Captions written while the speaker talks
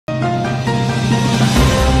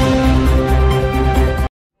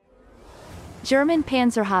German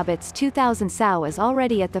Panzerhaubitze 2000 SAU is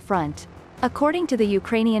already at the front. According to the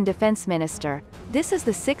Ukrainian Defense Minister, this is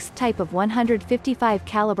the sixth type of 155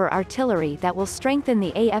 caliber artillery that will strengthen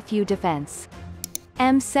the AFU defense.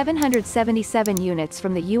 M777 units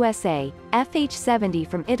from the USA, FH-70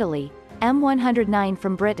 from Italy, M109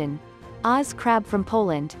 from Britain, AHS Krab from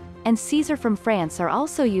Poland, and Caesar from France are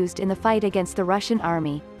also used in the fight against the Russian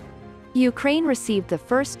army. Ukraine received the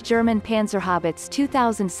first German Panzerhaubitze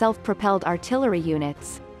 2000 self-propelled artillery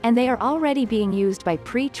units, and they are already being used by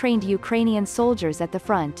pre-trained Ukrainian soldiers at the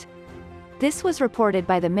front. This was reported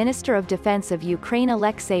by the Minister of Defense of Ukraine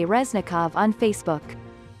Alexei Reznikov on Facebook.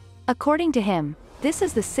 According to him, this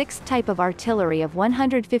is the sixth type of artillery of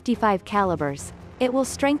 155 calibers. It will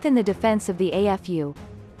strengthen the defense of the AFU.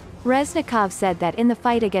 Reznikov said that in the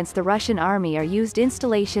fight against the Russian army are used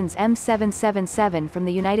installations M777 from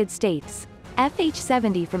the United States,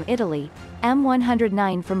 FH-70 from Italy,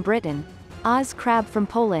 M109 from Britain, AHS Krab from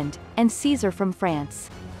Poland, and Caesar from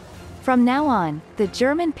France. From now on, the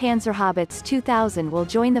German Panzerhaubitze 2000 will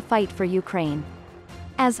join the fight for Ukraine.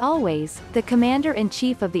 As always, the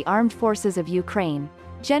Commander-in-Chief of the Armed Forces of Ukraine,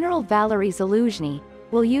 General Valery Zaluzhny,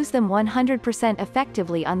 will use them 100%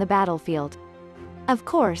 effectively on the battlefield. Of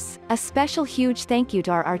course, a special huge thank you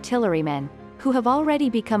to our artillerymen, who have already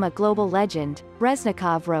become a global legend,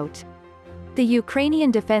 Reznikov wrote. The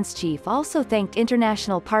Ukrainian defense chief also thanked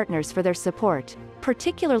international partners for their support,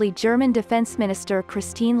 particularly German Defense Minister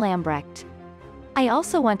Christine Lambrecht. I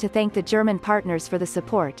also want to thank the German partners for the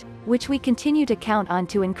support, which we continue to count on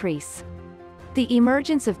to increase. The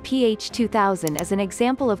emergence of PH-2000 is an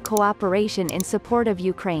example of cooperation in support of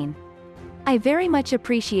Ukraine. I very much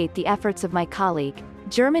appreciate the efforts of my colleague,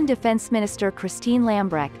 German Defense Minister Christine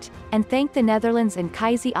Lambrecht, and thank the Netherlands and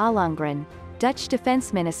Keizer Ollongren, Dutch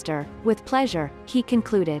Defense Minister, with pleasure, he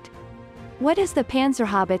concluded. What is the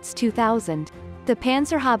Panzerhaubitze 2000? The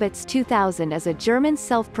Panzerhaubitze 2000 is a German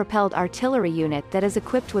self-propelled artillery unit that is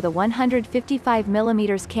equipped with a 155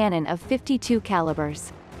 mm cannon of 52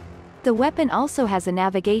 calibers. The weapon also has a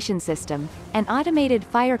navigation system, an automated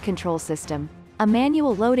fire control system, a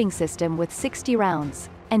manual loading system with 60 rounds,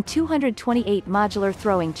 and 228 modular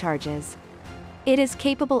throwing charges. It is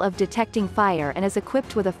capable of detecting fire and is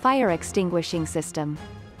equipped with a fire extinguishing system.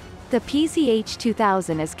 The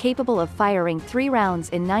PZH-2000 is capable of firing 3 rounds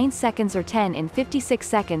in 9 seconds or 10 in 56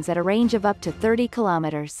 seconds at a range of up to 30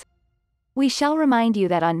 kilometers. We shall remind you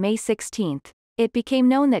that on May 16, it became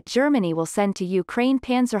known that Germany will send to Ukraine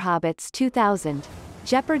Panzerhaubitze 2000,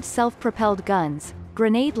 Gepard self-propelled guns,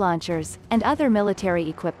 grenade launchers, and other military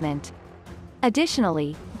equipment.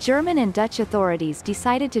 Additionally, German and Dutch authorities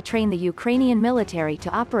decided to train the Ukrainian military to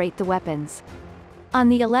operate the weapons. On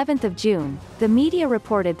the 11th of June, the media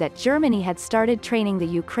reported that Germany had started training the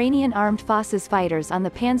Ukrainian Armed Forces fighters on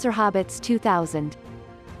the Panzerhaubitze 2000.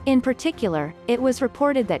 In particular, it was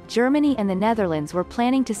reported that Germany and the Netherlands were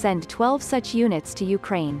planning to send 12 such units to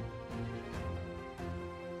Ukraine.